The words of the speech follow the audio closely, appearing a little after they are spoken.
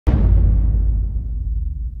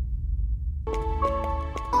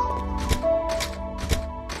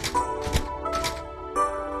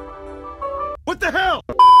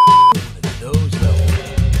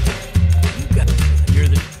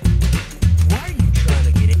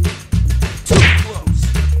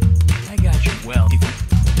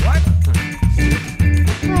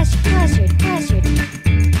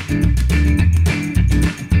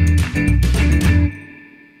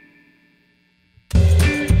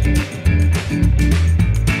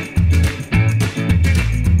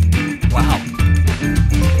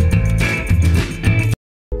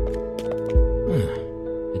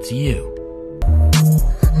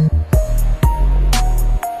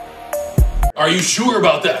Are you sure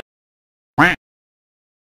about that?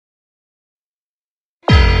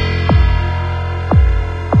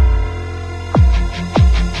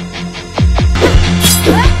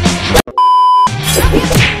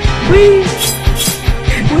 Wee!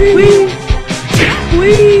 Wee!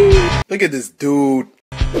 Wee! Look at this dude.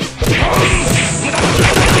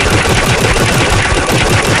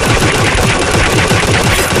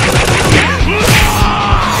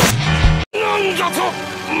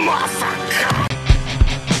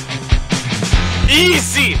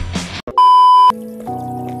 Easy!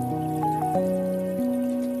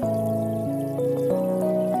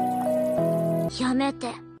 やめて。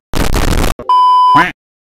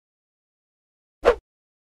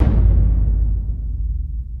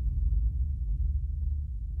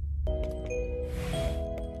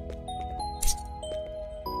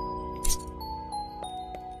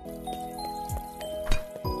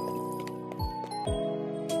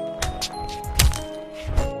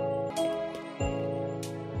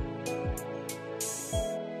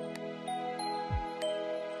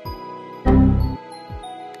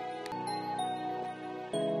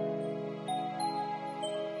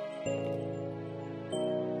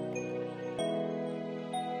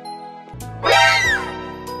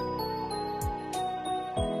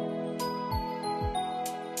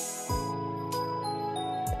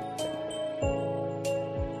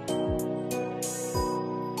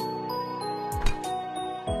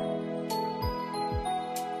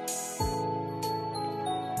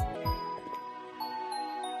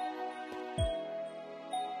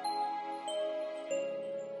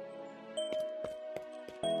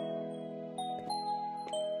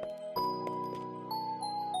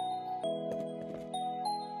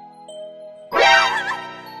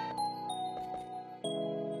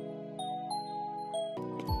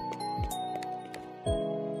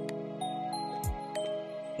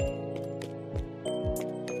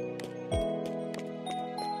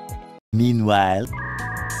Meanwhile.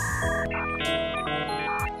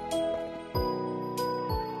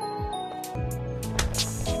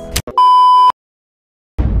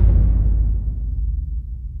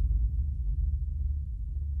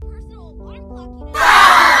 Personal alarm clock, you know.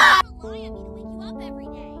 Don't rely on me to wake you up every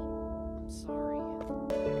day. I'm sorry.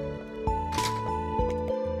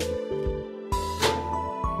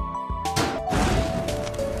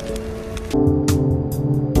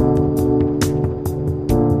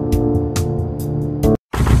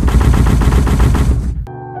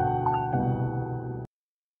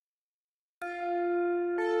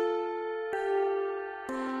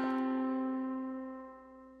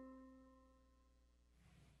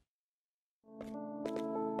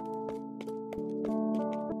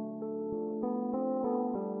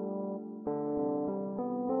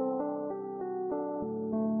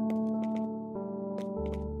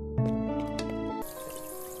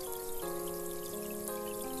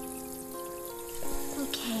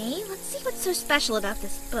 Okay, let's see what's so special about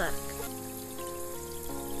this book.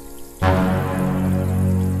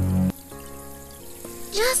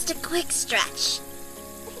 Just a quick stretch.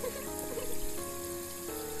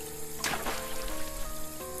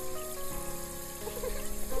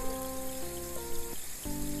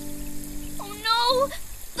 Oh no!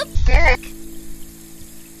 The book!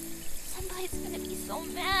 Senpai's gonna be so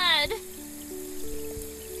mad.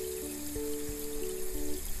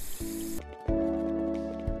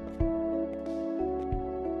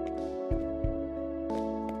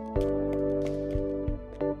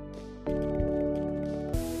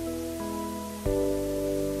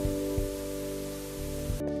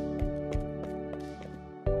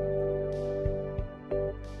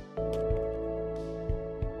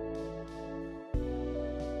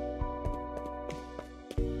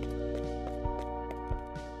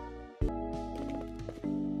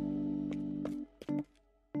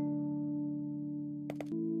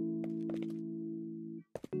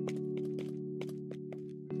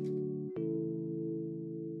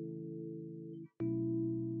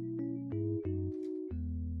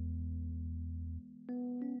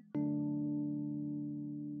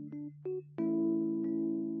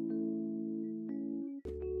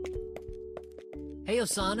 Hey,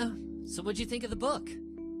 Osana. So what'd you think of the book?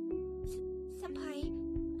 Senpai,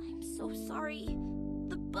 I'm so sorry.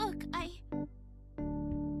 The book,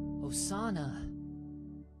 Osana.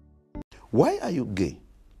 Why are you gay?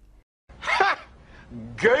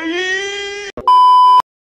 Gay!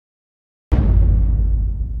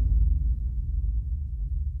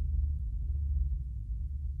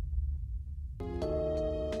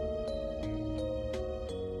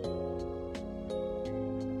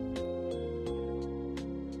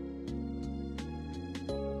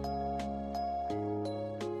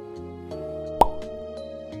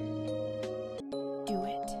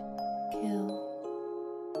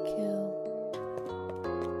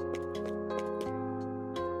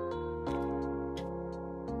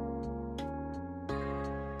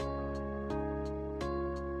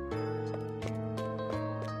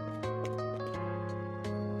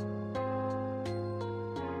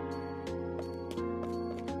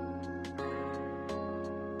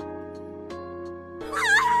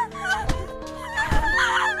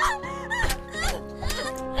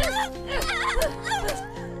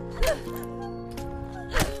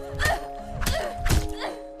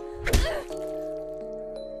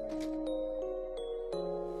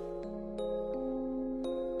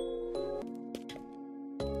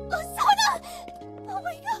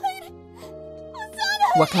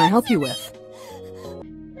 What can I help you with?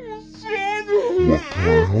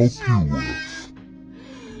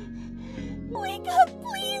 Wake up,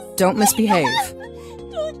 please! Don't misbehave.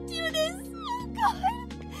 Don't do this! Oh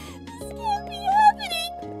God! This can't be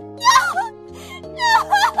happening! No! No!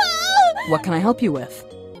 What can I help you with?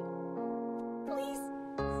 Please,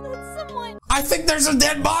 send someone. I think there's a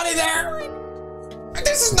dead body there!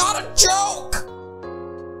 This is not a joke!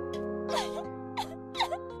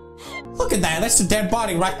 Look at that, that's a dead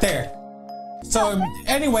body right there. So,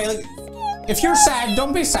 anyway, like, if you're sad,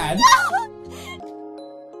 don't be sad.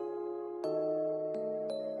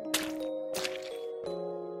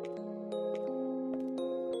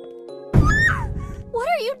 What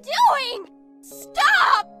are you doing?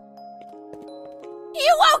 Stop!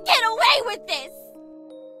 You won't get away with this!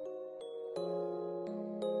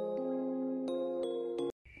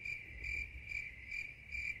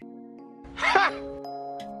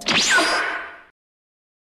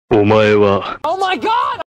 Oh my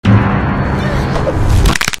god!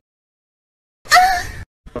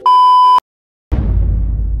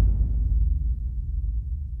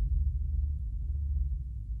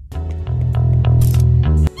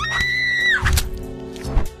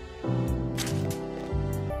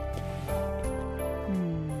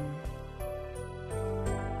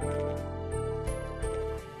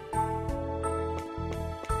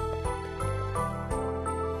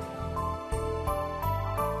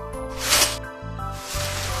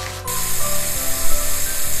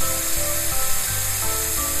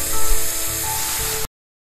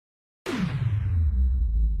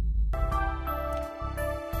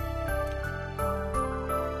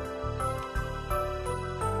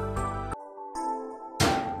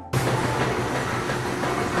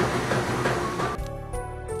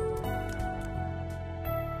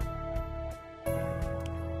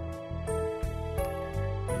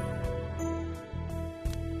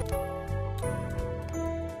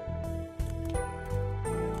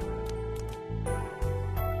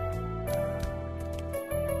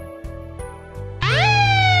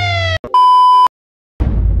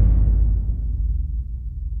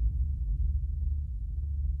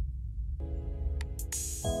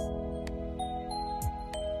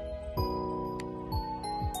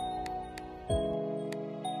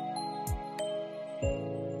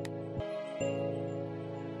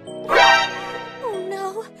 Oh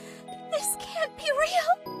no, this can't be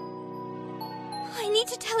real. I need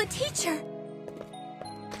to tell a teacher.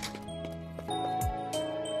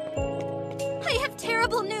 I have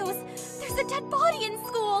terrible news. There's a dead body in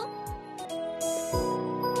school.